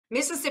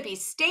Mississippi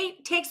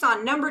State takes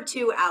on number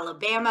 2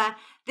 Alabama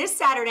this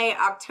Saturday,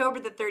 October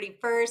the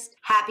 31st.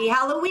 Happy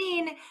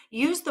Halloween!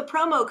 Use the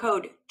promo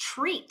code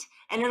TREAT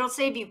and it'll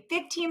save you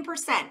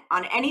 15%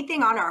 on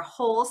anything on our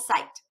whole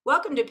site.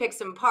 Welcome to Picks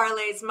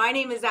Parlays. My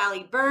name is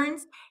Allie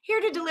Burns. Here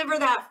to deliver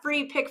that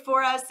free pick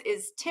for us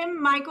is Tim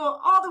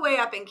Michael, all the way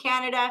up in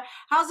Canada.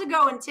 How's it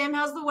going, Tim?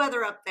 How's the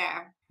weather up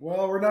there?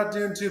 Well, we're not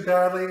doing too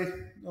badly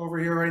over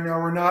here right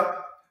now. We're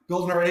not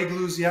building our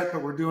igloos yet,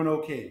 but we're doing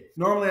okay.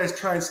 Normally, I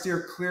try and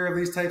steer clear of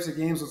these types of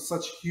games with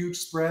such huge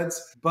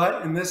spreads,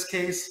 but in this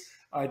case,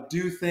 I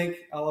do think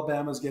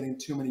Alabama's getting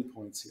too many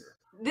points here.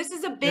 This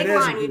is a big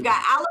line. We've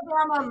got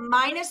Alabama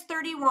minus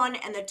 31,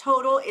 and the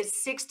total is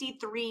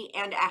 63.5.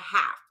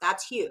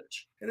 That's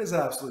huge. It is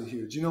absolutely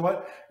huge. You know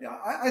what?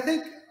 I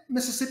think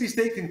Mississippi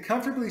State can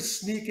comfortably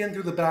sneak in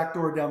through the back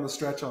door down the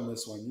stretch on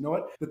this one. You know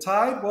what? The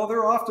Tide, well,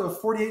 they're off to a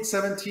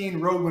 48-17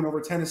 road win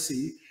over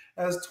Tennessee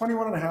as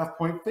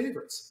 21.5-point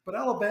favorites. But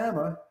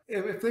Alabama,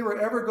 if they were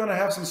ever going to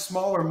have some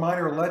small or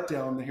minor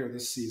letdown here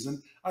this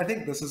season, I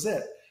think this is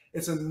it.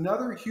 It's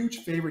another huge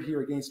favorite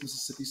here against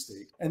Mississippi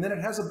State. And then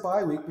it has a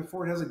bye week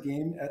before it has a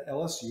game at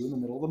LSU in the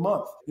middle of the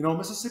month. You know,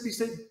 Mississippi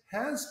State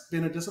has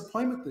been a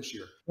disappointment this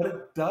year, but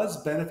it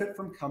does benefit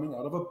from coming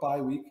out of a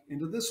bye week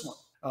into this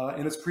one.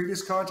 In its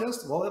previous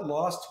contest, well, it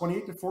lost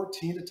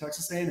 28-14 to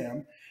Texas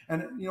A&M.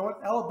 And you know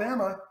what?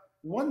 Alabama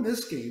won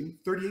this game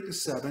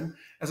 38-7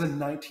 as a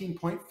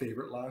 19-point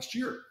favorite last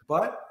year.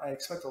 But I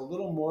expect a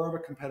little more of a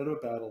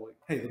competitive battle.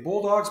 Hey, the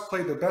Bulldogs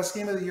played their best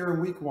game of the year in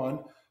week 1,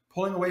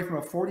 pulling away from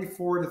a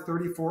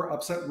 44-34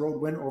 upset road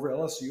win over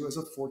LSU as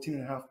a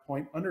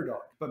 14.5-point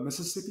underdog. But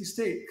Mississippi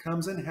State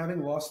comes in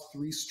having lost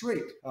 3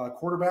 straight.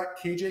 Quarterback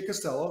KJ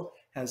Costello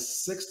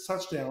has 6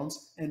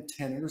 touchdowns and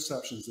 10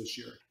 interceptions this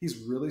year.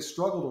 He's really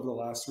struggled over the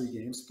last 3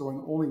 games,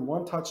 throwing only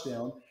 1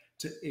 touchdown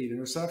to 8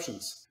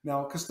 interceptions.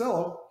 Now,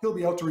 Costello, he'll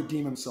be out to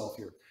redeem himself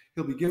here.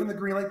 He'll be given the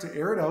green light to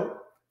air it out,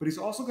 but he's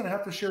also going to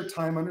have to share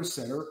time under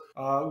center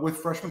with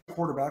freshman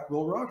quarterback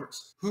Will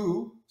Rogers,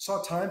 who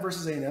saw time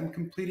versus A&M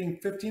completing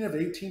 15 of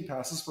 18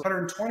 passes for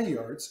 120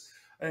 yards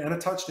and a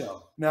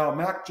touchdown. Now,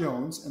 Mac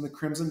Jones and the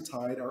Crimson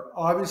Tide are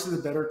obviously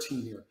the better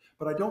team here,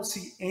 but I don't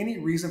see any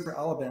reason for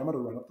Alabama to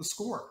run up the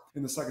score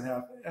in the second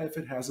half if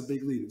it has a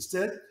big lead.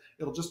 Instead,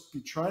 it'll just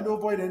be trying to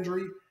avoid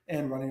injury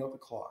and running out the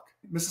clock.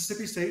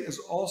 Mississippi State is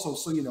also,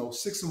 so you know,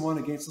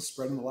 6-1 against the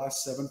spread in the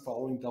last 7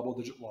 following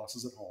double-digit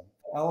losses at home.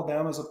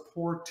 Alabama is a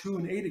poor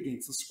 2-8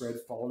 against the spread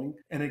following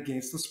an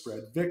against the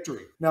spread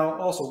victory. Now,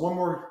 also, one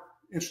more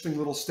interesting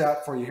little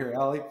stat for you here,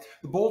 Allie.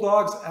 The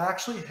Bulldogs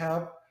actually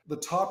have the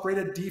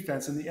top-rated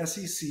defense in the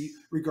SEC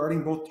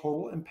regarding both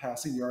total and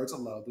passing yards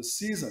allowed this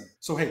season.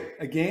 So, hey,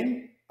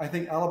 again, I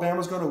think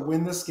Alabama's going to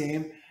win this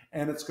game,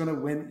 and it's going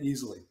to win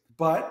easily.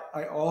 But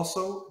I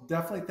also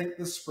definitely think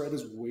this spread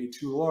is way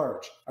too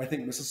large. I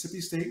think Mississippi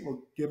State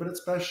will give it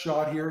its best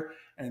shot here,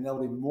 and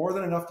that'll be more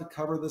than enough to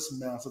cover this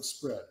massive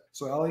spread.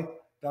 So, Allie,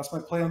 that's my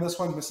play on this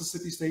one,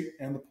 Mississippi State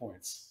and the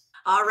points.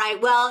 All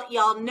right, well,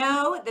 y'all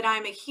know that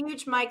I'm a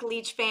huge Mike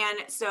Leach fan,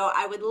 so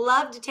I would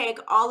love to take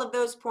all of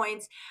those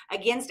points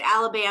against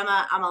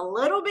Alabama. I'm a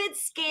little bit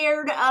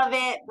scared of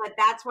it, but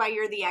that's why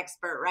you're the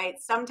expert, right?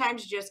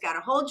 Sometimes you just got to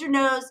hold your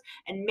nose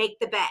and make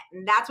the bet,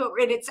 and that's what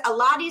it's a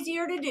lot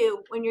easier to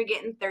do when you're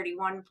getting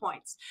 31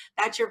 points.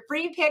 That's your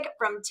free pick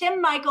from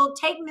Tim Michael.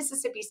 Take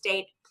Mississippi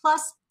State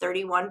plus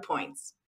 31 points.